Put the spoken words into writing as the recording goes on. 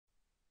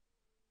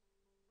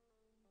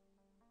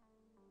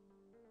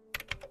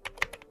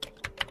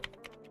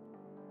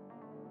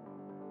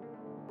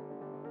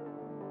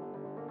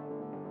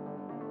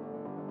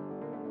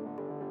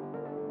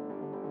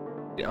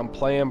I'm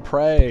playing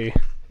Prey.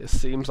 It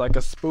seems like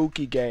a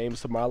spooky game,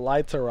 so my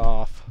lights are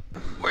off.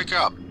 Wake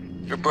up.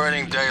 You're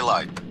burning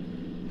daylight.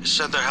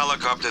 Send the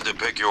helicopter to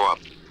pick you up.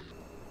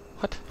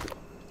 What?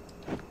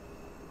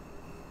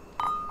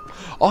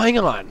 Oh, hang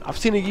on. I've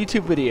seen a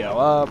YouTube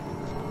video.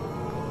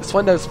 This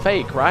window's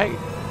fake, right?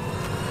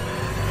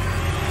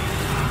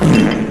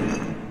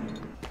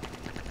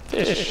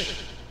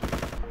 Fish.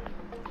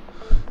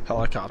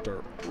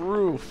 Helicopter.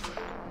 Roof.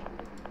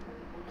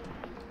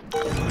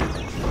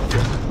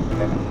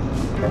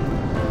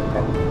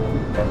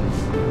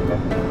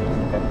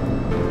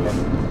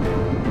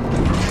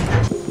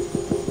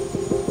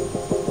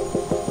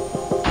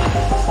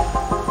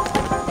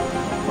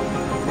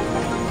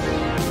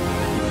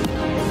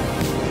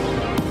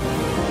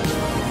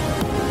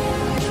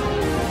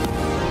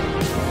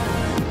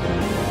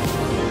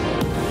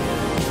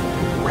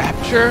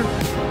 Rapture?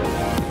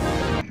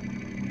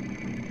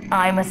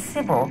 I'm a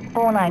Sybil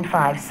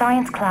 495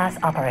 science class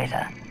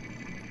operator.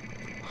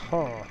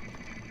 Huh.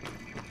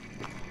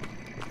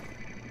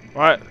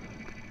 What?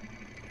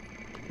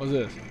 What's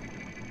this?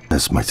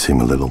 This might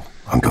seem a little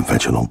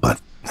unconventional, but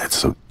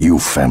it's a you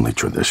family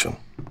tradition.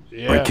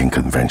 Yeah. Breaking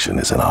convention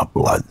is in our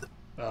blood.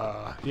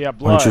 Yeah, Why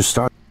blood. don't you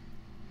start?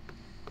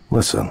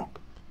 Listen,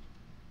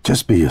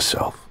 just be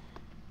yourself.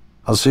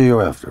 I'll see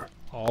you after.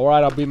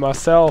 Alright, I'll be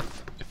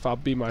myself. If I'll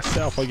be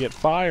myself, I'll get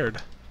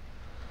fired.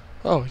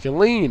 Oh, you can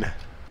lean.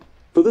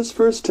 For this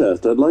first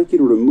test, I'd like you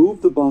to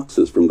remove the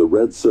boxes from the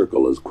red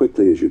circle as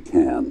quickly as you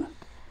can.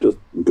 Just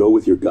go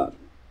with your gut.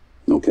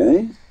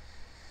 Okay?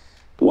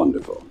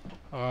 Wonderful.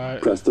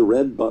 Alright. Press the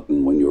red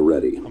button when you're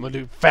ready. I'm gonna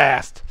do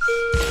fast.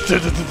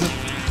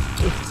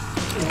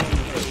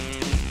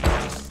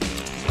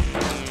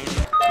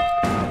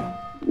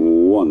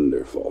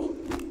 Wonderful.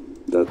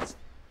 That's...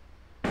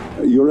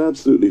 You're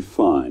absolutely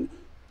fine.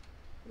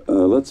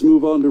 Let's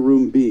move on to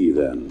room B,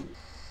 then.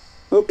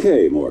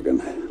 Okay,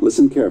 Morgan.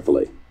 Listen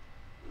carefully.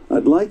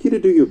 I'd like you to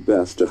do your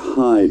best to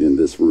hide in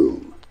this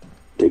room.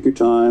 Take your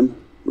time,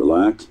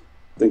 relax,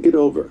 think it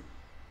over.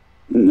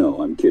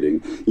 No, I'm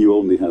kidding. You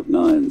only have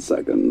 9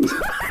 seconds.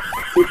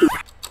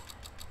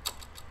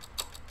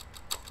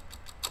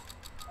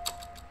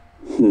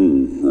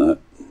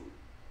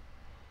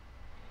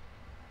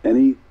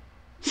 Any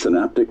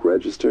synaptic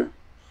register?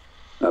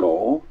 At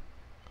all?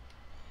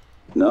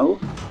 No?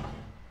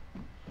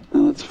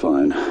 No, that's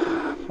fine.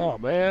 Oh,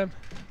 man.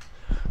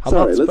 I'm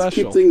Sorry, not let's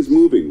keep special. things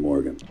moving,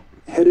 Morgan.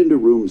 Head into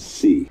room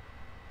C.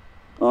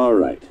 All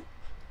right.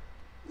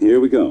 Here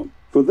we go.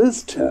 For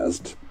this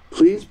test,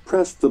 please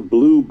press the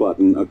blue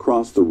button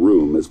across the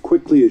room as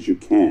quickly as you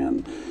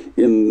can,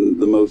 in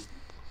the most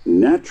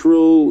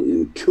natural,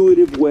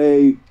 intuitive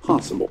way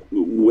possible,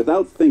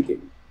 without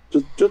thinking.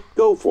 Just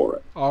go for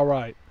it.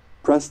 Alright.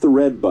 Press the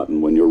red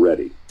button when you're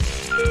ready.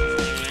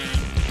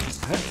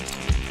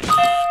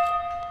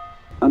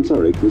 I'm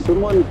sorry, can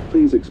someone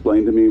please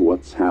explain to me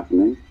what's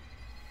happening?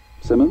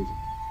 Simmons?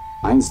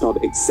 I installed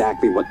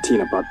exactly what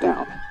Tina brought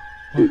down.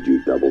 Did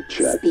you double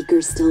check?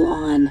 Speaker's still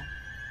on.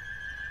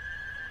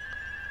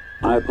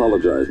 I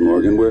apologize,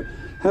 Morgan. We're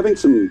having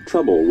some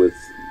trouble with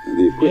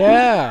the equipment.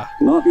 Yeah.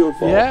 Not your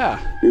fault. Yeah.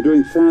 You're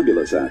doing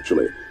fabulous,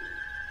 actually.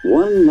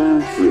 One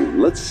last room.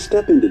 Let's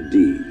step into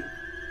D.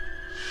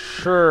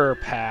 Sure,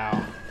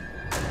 pal.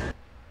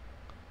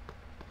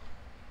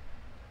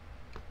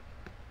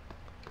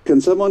 Can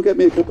someone get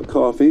me a cup of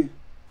coffee?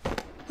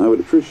 I would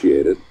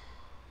appreciate it.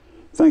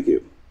 Thank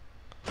you.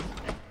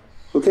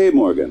 Okay,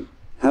 Morgan.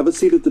 Have a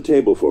seat at the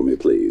table for me,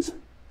 please.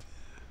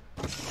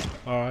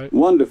 Alright.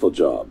 Wonderful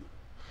job.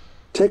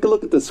 Take a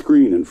look at the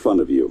screen in front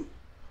of you.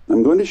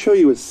 I'm going to show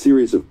you a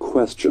series of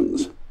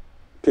questions.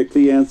 Pick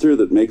the answer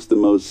that makes the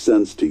most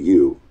sense to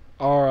you.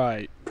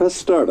 Alright. Press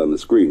start on the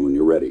screen when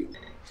you're ready.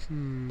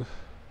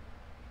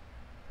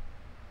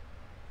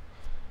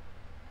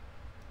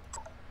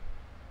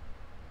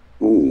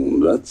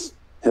 Ooh, that's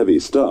heavy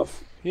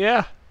stuff.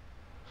 Yeah.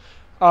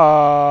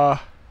 Oh,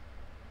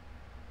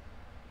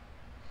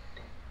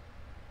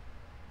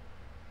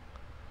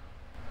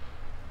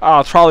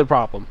 trolley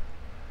problem.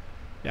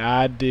 Yeah,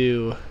 I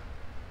do.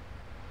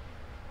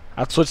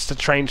 I'd switch to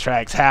train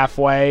tracks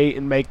halfway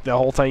and make the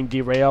whole thing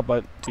derail,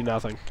 but do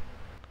nothing.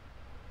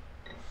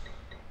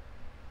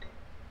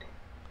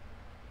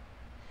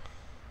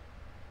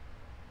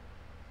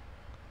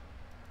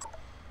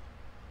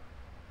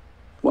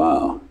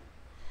 Wow.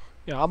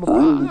 Yeah, I'm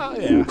I'm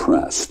yeah.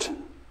 impressed.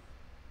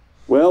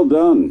 Well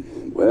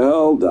done.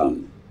 Well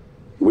done.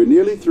 We're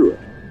nearly through it.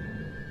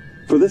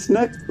 For this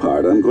next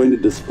part, I'm going to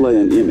display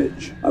an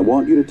image. I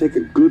want you to take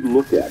a good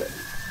look at it.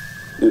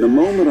 In a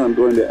moment, I'm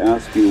going to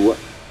ask you what...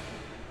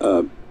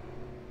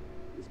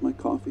 is my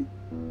coffee?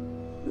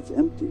 It's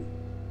empty.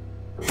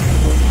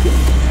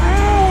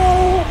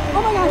 Oh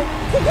my god!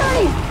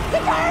 Security!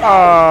 Security!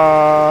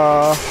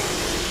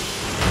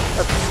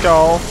 That's a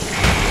skull.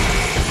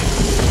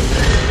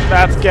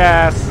 That's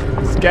gas.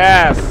 It's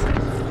gas.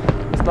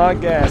 It's not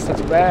gas.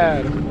 That's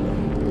bad.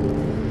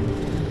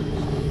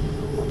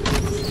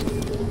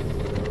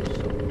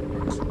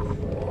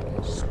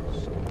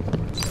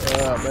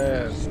 Oh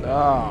man,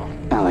 no.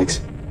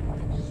 Alex,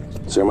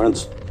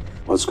 Simmons,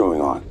 what's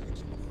going on?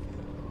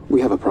 We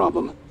have a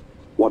problem.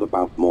 What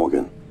about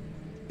Morgan?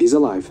 He's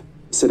alive,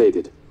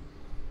 sedated.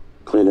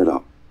 Clean it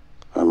up.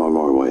 I'm on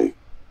my way.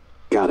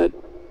 Got it.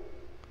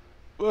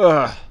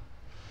 Ugh.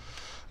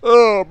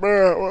 Oh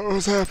man, what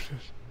was happening?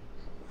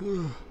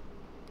 Ugh.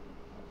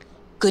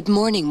 Good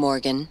morning,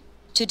 Morgan.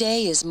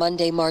 Today is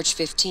Monday, March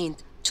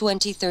 15th,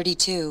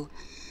 2032.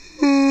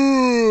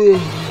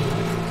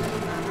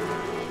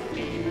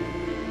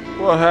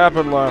 What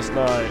happened last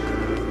night?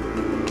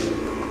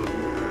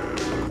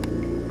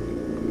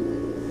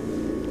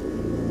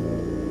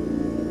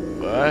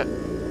 What?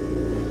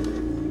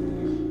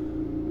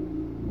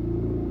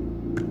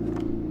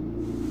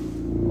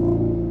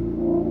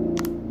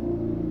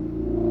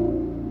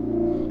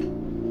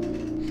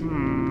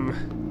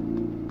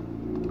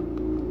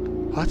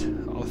 What?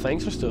 All the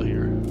things are still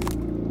here.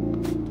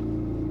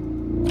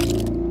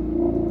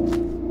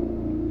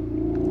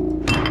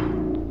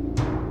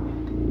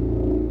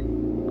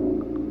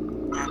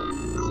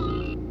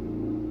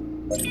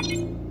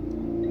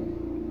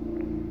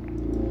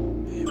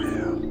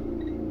 Email.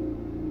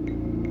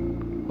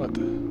 What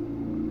the?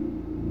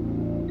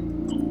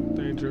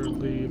 Danger,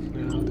 leave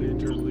now.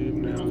 Danger, leave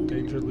now.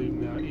 Danger, leave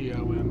now.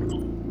 EOM.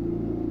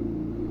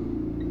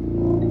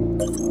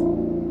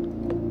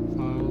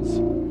 Files.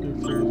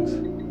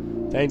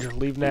 Danger,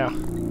 leave now.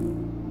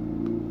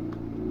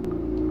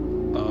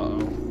 Uh-oh.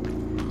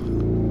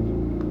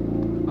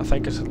 I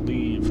think I should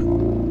leave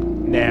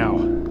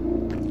now.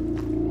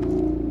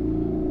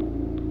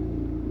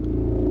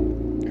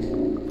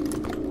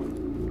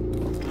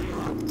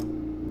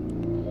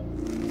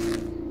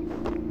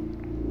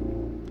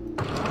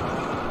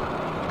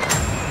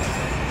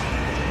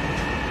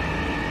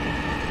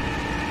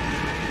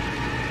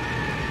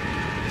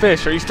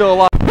 Fish, are you still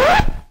alive?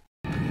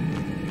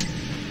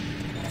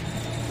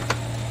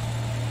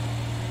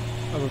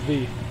 I'm a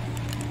V.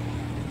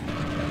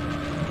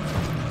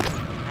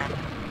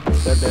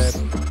 They're dead.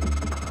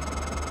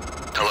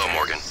 Hello,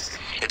 Morgan.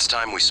 It's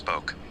time we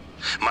spoke.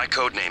 My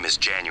code name is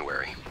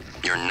January.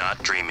 You're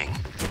not dreaming.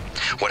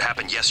 What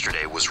happened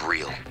yesterday was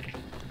real.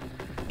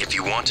 If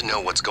you want to know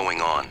what's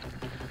going on,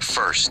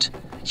 first,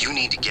 you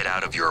need to get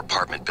out of your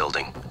apartment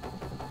building.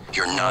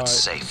 You're not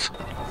safe.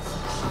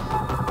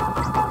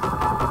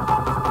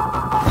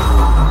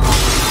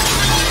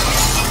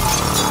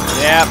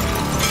 Yep.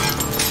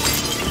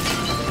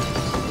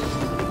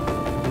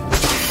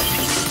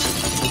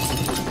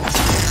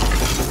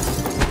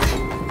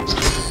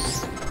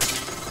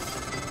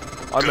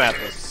 I'm at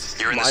this.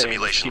 You're in the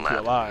simulation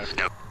lab.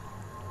 Now,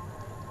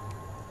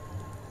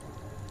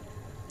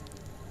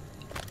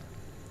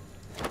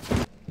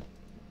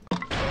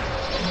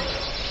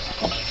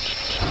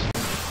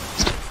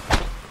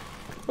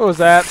 what was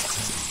that?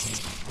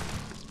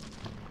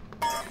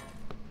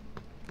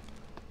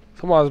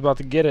 Someone was about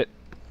to get it.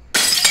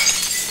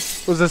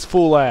 Where's this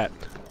fool at?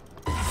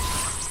 I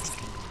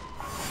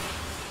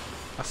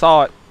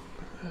saw it.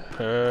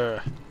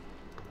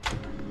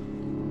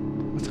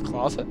 What's a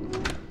closet?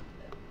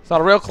 It's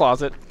not a real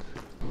closet.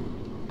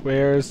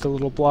 Where's the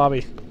little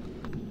blobby?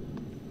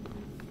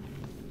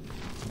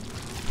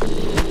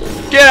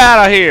 Get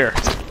out of here!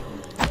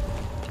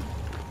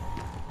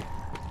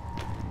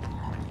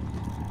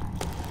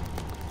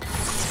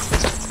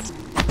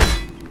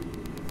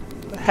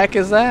 The heck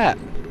is that?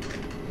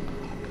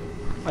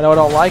 I know I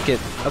don't like it,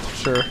 that's for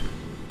sure.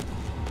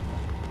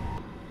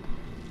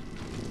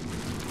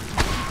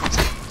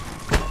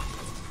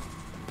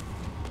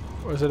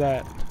 Where's it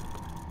at?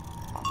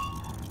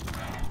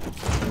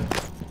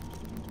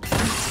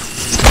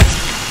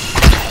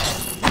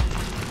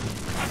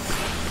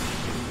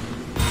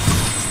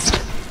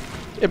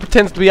 It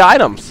pretends to be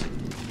items.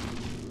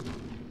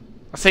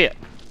 I see it.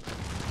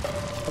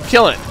 I'm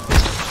killing it.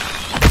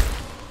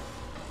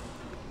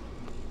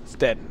 It's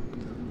dead.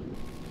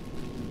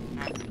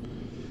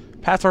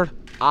 Password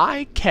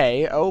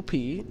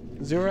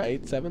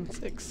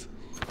IKOP0876.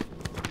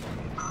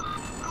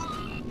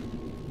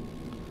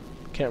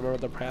 Can't remember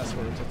the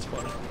passwords, that's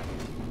funny.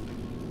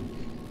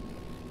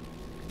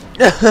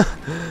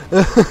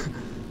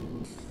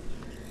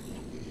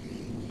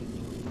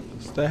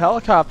 It's the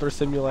helicopter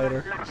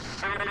simulator.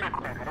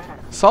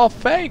 It's all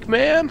fake,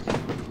 man.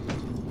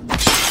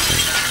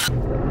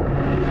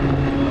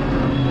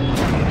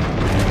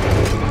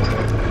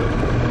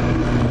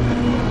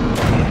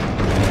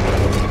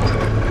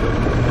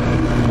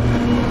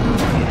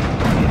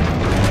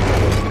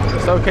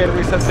 It's okay to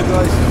reset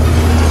simulation.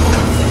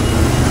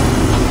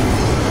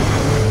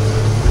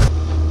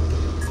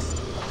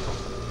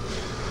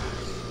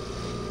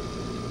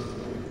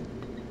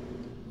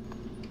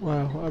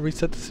 Wow, I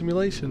reset the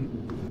simulation.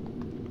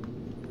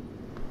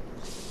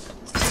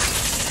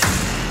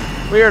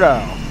 Weirdo!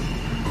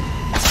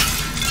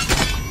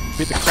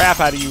 Beat the crap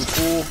out of you,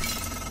 fool.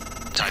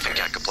 Typhon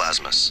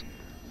Cacoplasmus.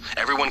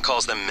 Everyone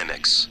calls them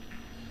mimics.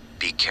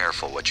 Be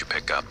careful what you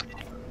pick up.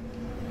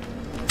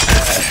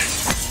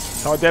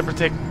 So I did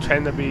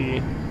pretend to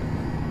be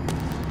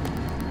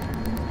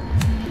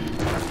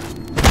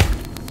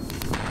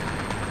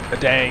a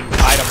dang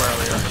item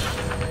earlier.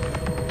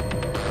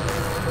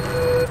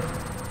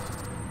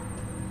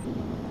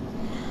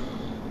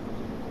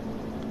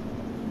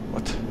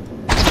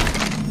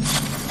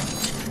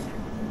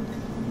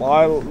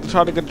 Somebody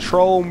trying to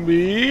control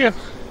me.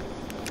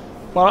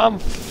 But I'm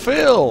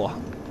Phil.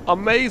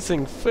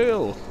 Amazing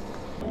Phil.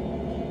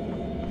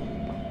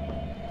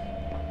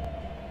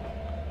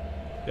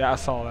 Yeah, I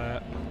saw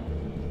that.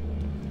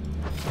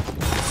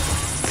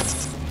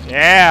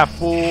 Yeah,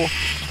 fool.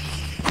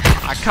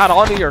 I caught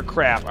on to your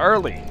crap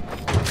early.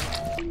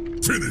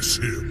 Finish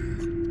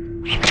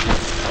him.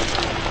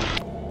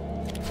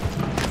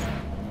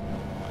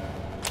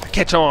 I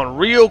catch on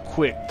real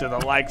quick to the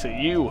likes of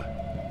you.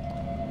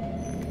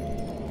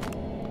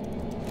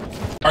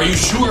 Are you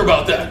sure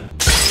about that?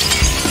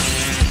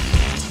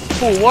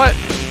 Fool, what?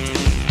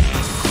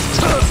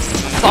 I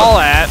saw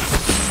that.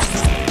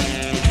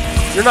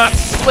 You're not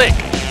slick.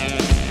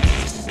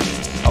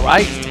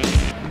 Alright?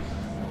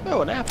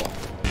 Oh, an apple.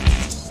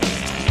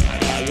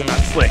 You're not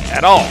slick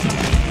at all.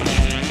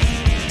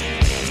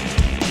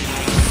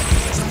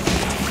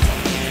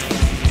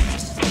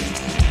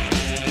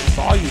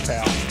 Saw you,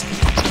 pal.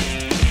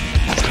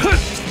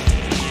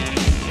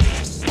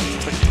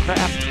 Like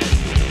crap.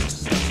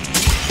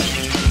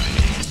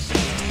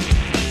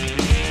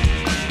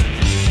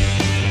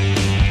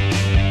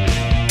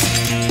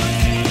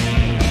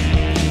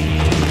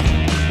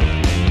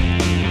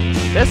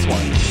 This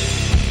one.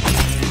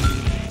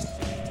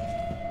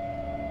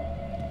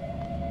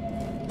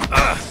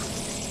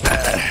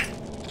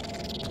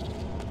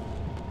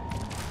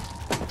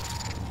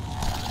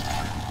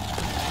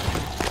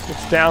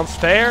 It's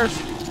downstairs.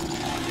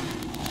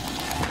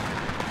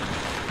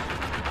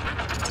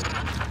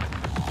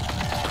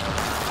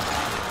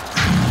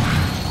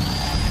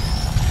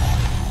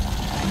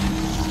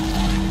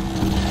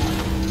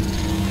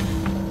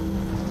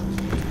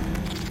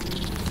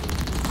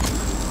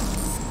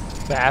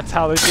 That's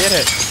how they did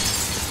it.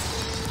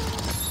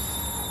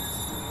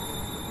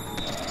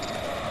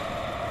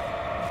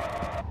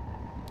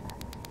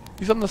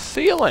 He's on the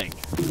ceiling.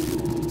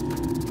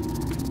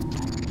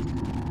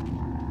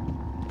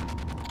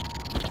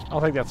 I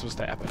don't think that's supposed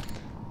to happen.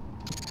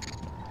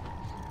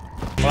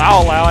 Well,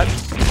 I'll allow it.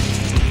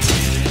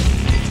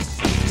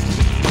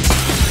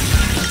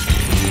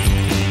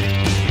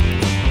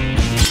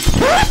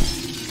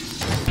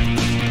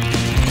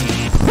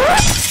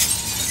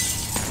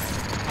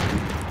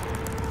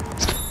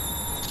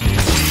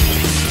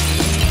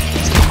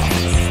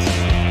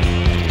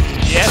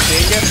 Yeah,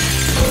 dang it.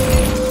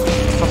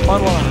 It's a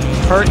fun one.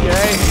 Hurt you,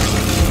 eh?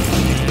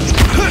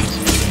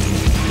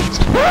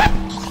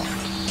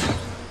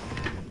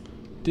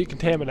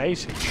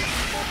 Decontamination.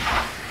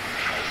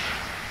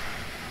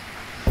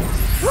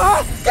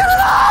 Get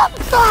it up!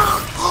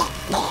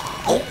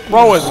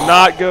 Bro is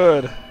not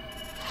good.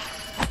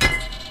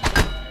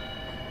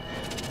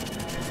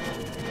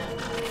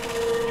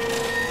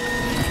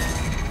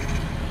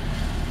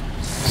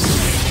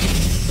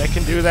 They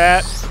can do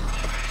that.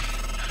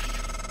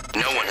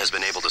 No one has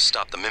been able to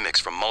stop the mimics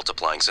from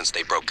multiplying since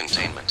they broke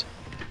containment.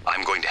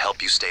 I'm going to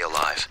help you stay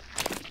alive.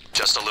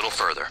 Just a little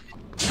further.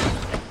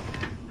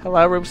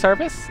 Hello, room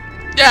service?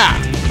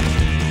 Yeah!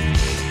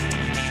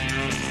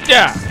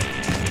 Yeah!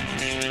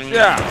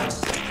 Yeah!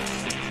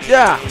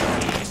 Yeah!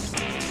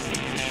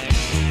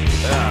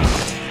 Yeah!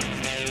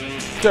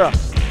 Yeah!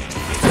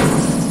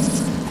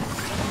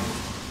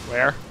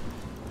 Where?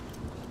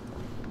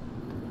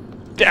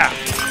 Yeah!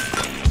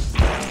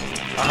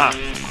 Uh-huh.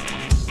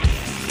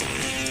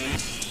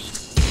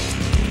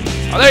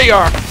 Oh, there you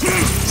are!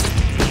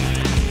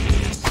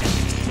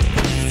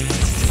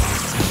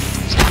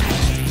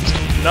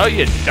 No,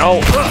 you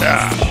don't.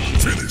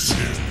 Finish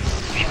him.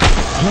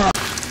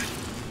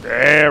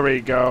 There we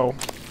go.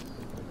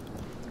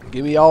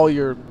 Give me all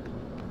your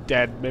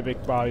dead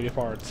mimic body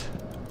parts.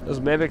 Those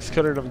mimics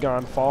couldn't have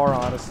gone far,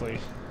 honestly.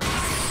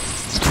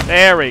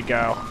 There we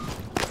go.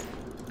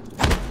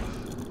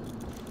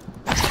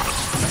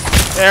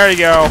 There we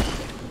go.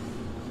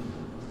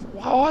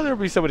 Why would there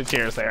be so many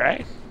chairs there,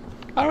 eh?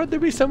 Why would there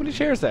be so many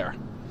chairs there?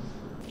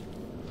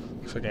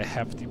 Looks like a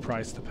hefty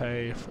price to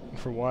pay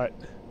for what?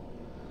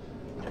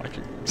 Like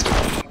your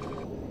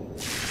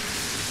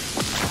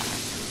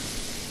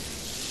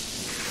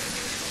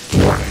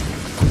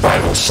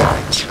Vital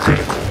signs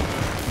critical.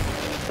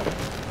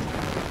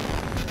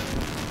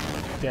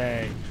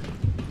 dang.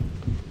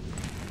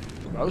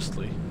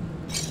 Mostly.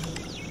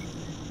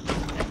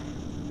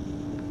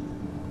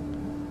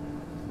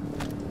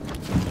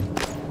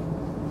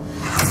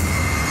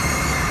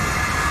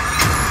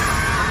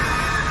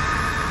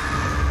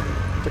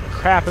 What the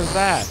crap is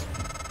that?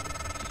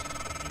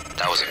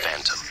 That was a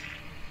phantom.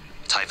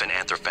 Typhon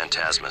Anther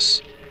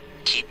Phantasmus.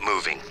 Keep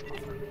moving.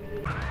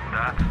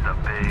 That's the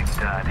big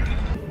daddy.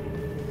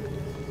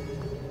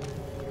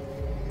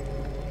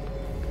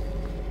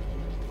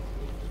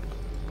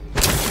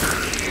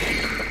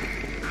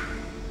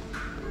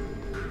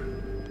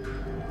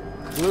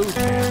 Blue.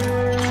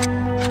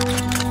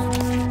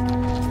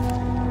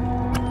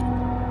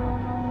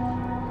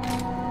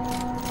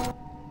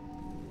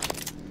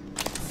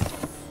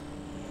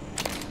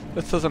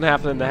 This doesn't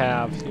happen to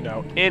have, you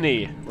know,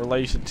 any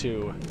relation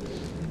to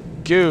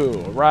goo,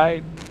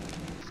 right?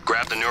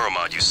 Grab the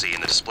neuromod you see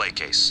in the display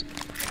case.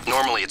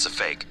 Normally it's a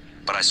fake,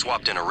 but I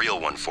swapped in a real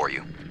one for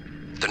you.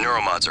 The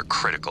neuromods are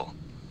critical.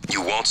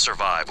 You won't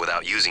survive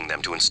without using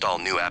them to install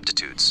new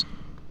aptitudes.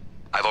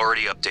 I've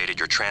already updated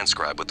your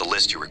transcribe with the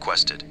list you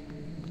requested.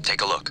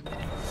 Take a look.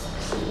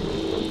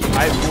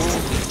 I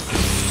will.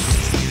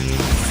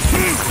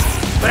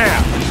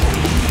 Bam!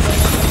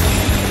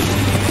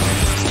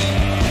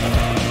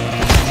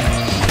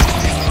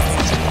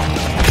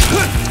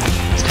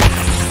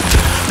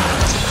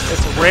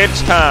 It's wrench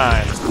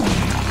time.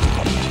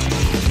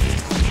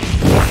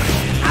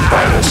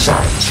 Vital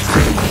signs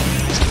critical.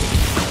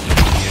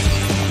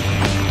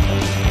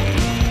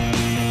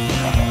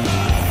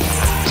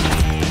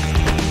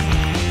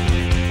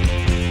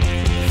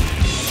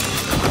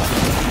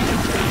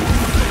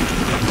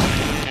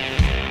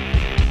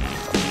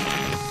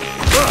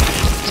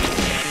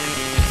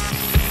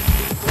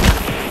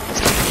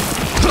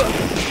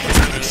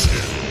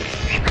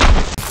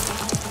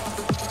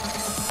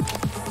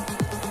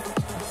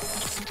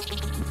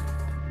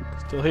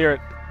 Still hear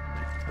it.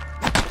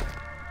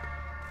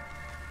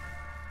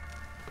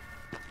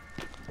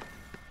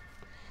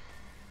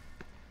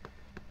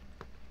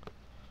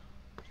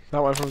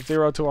 That went from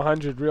 0 to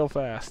 100 real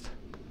fast.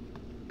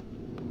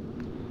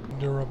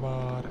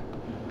 Neuromod.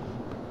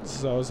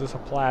 So is this a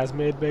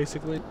plasmid,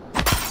 basically?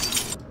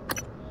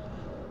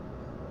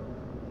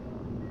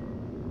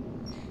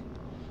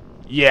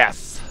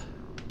 Yes.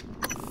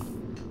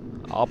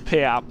 I'll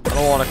pay up. I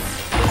don't want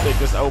to take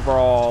this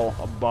overall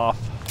a buff.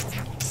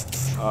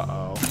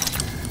 Uh-oh.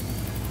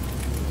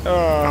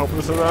 I hope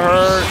this doesn't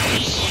hurt.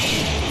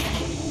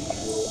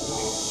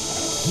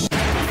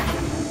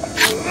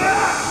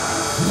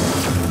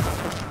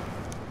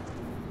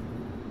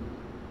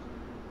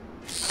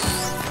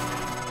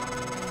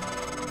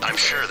 I'm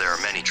sure there are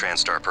many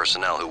TranStar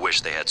personnel who wish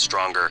they had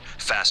stronger,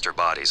 faster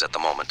bodies at the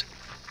moment.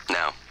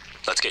 Now,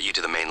 let's get you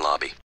to the main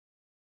lobby.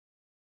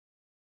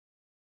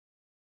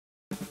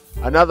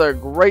 Another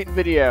great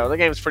video. The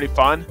game's pretty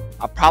fun.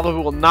 I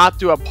probably will not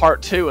do a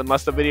part 2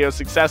 unless the video is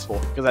successful,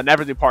 because I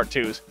never do part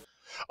 2s.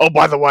 Oh,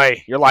 by the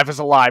way, your life is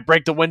a lie.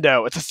 Break the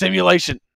window. It's a simulation.